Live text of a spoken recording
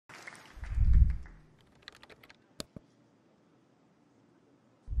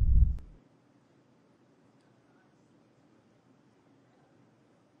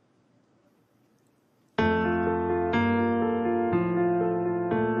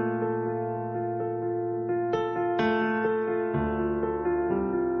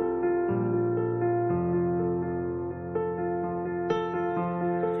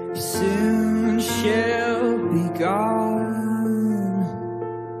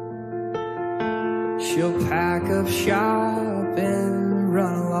she'll pack up shop and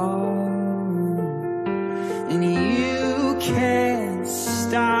run along, and you can't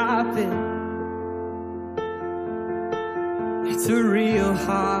stop it. It's a real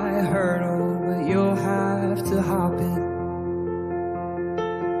high hurdle, but you'll have to hop it.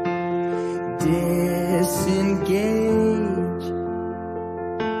 Disengage.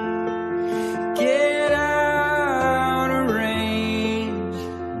 Get out of range.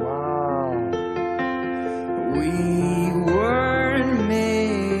 Wow. We weren't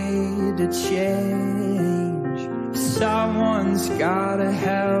made to change. Someone's gotta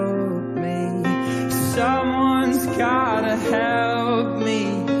help me. Someone's gotta help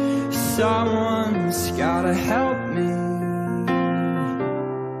me. Someone's gotta help me.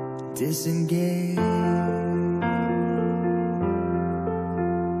 Disengage.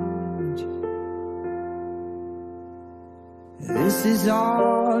 This is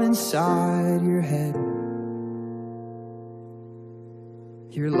all inside your head.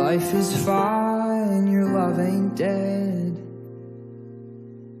 Your life is fine, your love ain't dead.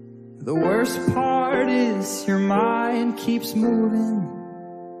 The worst part is your mind keeps moving,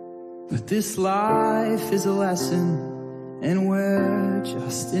 but this life is a lesson, and we're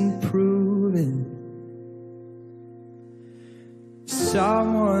just improving.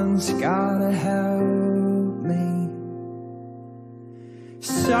 Someone's gotta help me.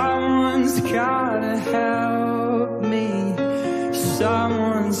 Someone's gotta help me.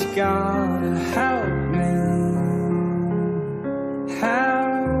 Someone's gotta help me.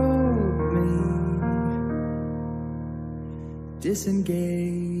 Help me.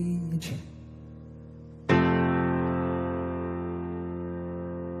 Disengage.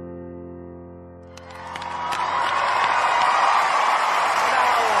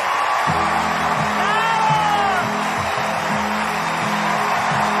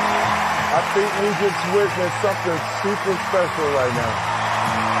 I think we just witnessed something super special right now.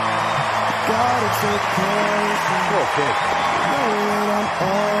 Gotta take care of you. Okay. Know what I'm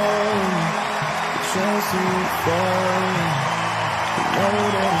on. Chasing you falling. Know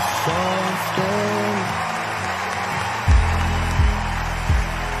that it's something.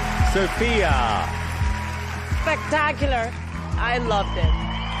 Sofia. Spectacular. I loved it.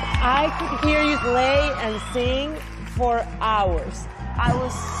 I could hear you play and sing for hours. I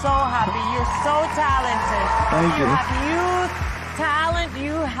was so happy. You're so talented. Thank you. You have youth, talent,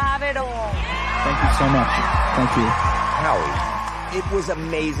 you have it all. Thank you so much. Thank you. Howie, it was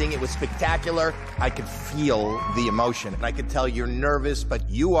amazing. It was spectacular. I could feel the emotion. And I could tell you're nervous, but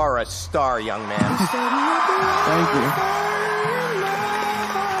you are a star, young man. Thank you.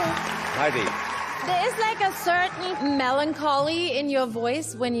 Hedi. There is like a certain melancholy in your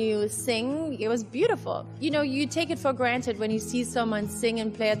voice when you sing. It was beautiful. You know, you take it for granted when you see someone sing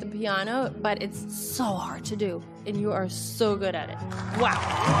and play at the piano, but it's so hard to do, and you are so good at it. Wow.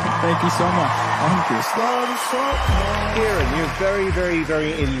 Thank you so much. Thank you. Kieran, you're a very, very,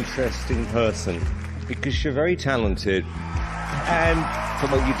 very interesting person because you're very talented. And from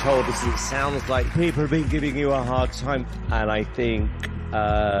what you told us, it sounds like people have been giving you a hard time. And I think,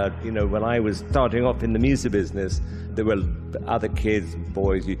 you know, when I was starting off in the music business, there were other kids,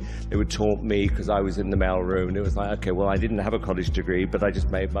 boys, they would taunt me because I was in the mail room. And it was like, okay, well, I didn't have a college degree, but I just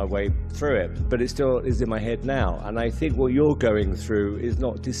made my way through it. But it still is in my head now. And I think what you're going through is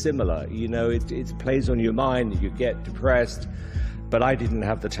not dissimilar. You know, it plays on your mind, you get depressed. But I didn't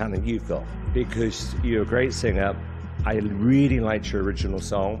have the talent you've got because you're a great singer. I really liked your original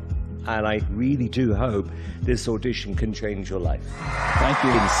song. And I really do hope this audition can change your life. Thank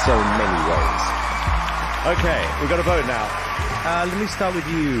you. In so many ways. Okay, we've got a vote now. Let me start with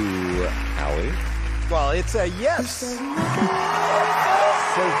you, Howie. Well, it's a yes. Sofia.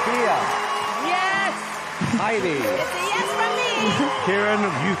 Yes. Hedi. It's a yes from me. Kieran,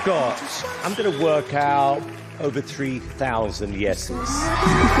 you've got, I'm going to work out over 3,000 yeses.